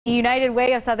United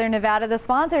Way of Southern Nevada, the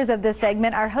sponsors of this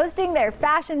segment, are hosting their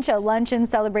fashion show luncheon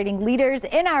celebrating leaders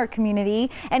in our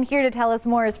community. And here to tell us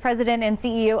more is President and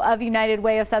CEO of United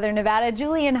Way of Southern Nevada,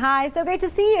 Julian. Hi, so great to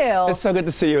see you. It's so good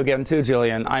to see you again too,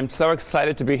 Julian. I'm so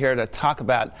excited to be here to talk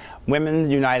about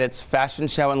Women United's fashion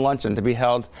show and luncheon to be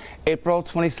held April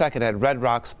 22nd at Red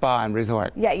Rock Spa and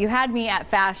Resort. Yeah, you had me at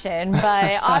fashion,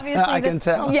 but obviously I can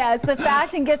tell. Yes, the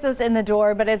fashion gets us in the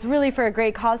door, but it's really for a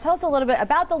great cause. Tell us a little bit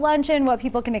about the luncheon, what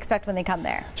people can expect when they come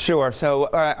there. Sure. So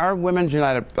our Women's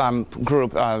United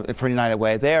group for United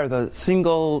Way, they are the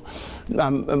single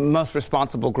most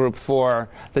responsible group for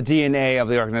the DNA of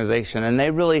the organization, and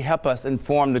they really help us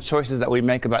inform the choices that we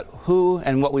make about who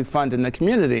and what we fund in the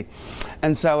community.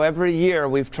 And so every year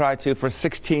we've tried to, for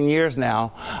 16 years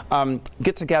now,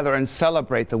 get together and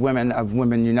celebrate the women of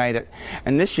Women United.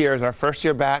 And this year is our first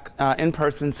year back in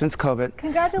person since COVID.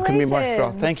 Congratulations. Couldn't be more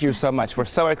thrilled. Thank you so much. We're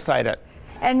so excited.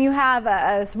 And you have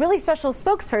a really special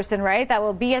spokesperson, right, that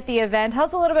will be at the event. Tell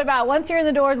us a little bit about, once you're in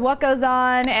the doors, what goes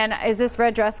on, and is this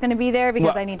red dress going to be there?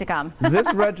 Because I need to come.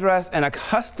 This red dress and a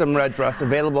custom red dress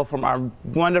available from our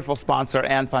wonderful sponsor,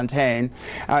 Anne Fontaine.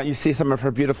 You see some of her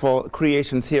beautiful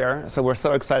creations here, so we're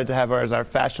so excited to have her as our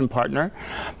fashion partner.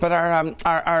 But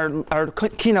our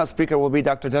keynote speaker will be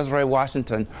Dr. Desiree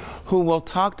Washington, who will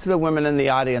talk to the women in the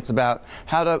audience about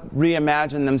how to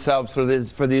reimagine themselves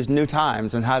for these new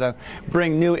times and how to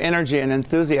bring new energy and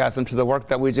enthusiasm to the work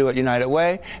that we do at United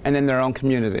Way and in their own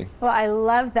community. Well, I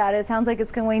love that. It sounds like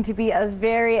it's going to be a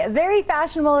very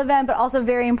fashionable event, but also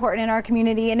very important in our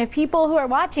community. And if people who are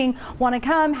watching want to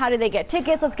come, how do they get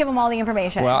tickets? Let's give them all the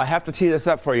information. Well, I have to tee this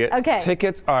up for you. Okay.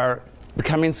 Tickets are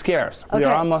becoming scarce. Okay. We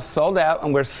are almost sold out,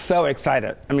 and we're so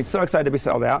excited. I mean, so excited to be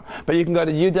sold out. But you can go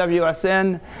to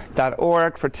uwsn.org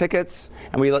for tickets,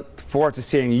 and we look forward to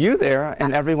seeing you there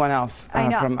and everyone else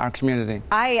from our community.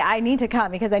 I need to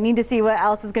come because I need to see what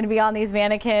else is going to be on these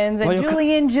mannequins. And well,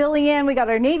 Jillian, we got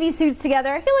our Navy suits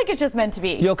together. I feel like it's just meant to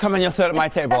be. You'll come and you'll sit at my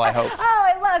table, I hope. Oh,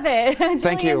 I love it.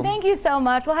 Thank Julian, you. Thank you so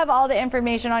much. We'll have all the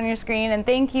information on your screen. And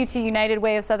thank you to United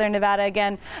Way of Southern Nevada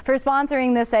again for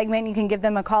sponsoring this segment. You can give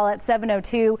them a call at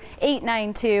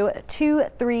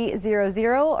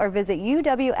 702-892-2300 or visit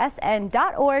uwsn.org/WU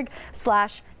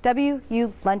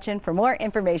Luncheon for more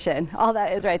information. All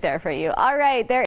that is right there for you. All right, there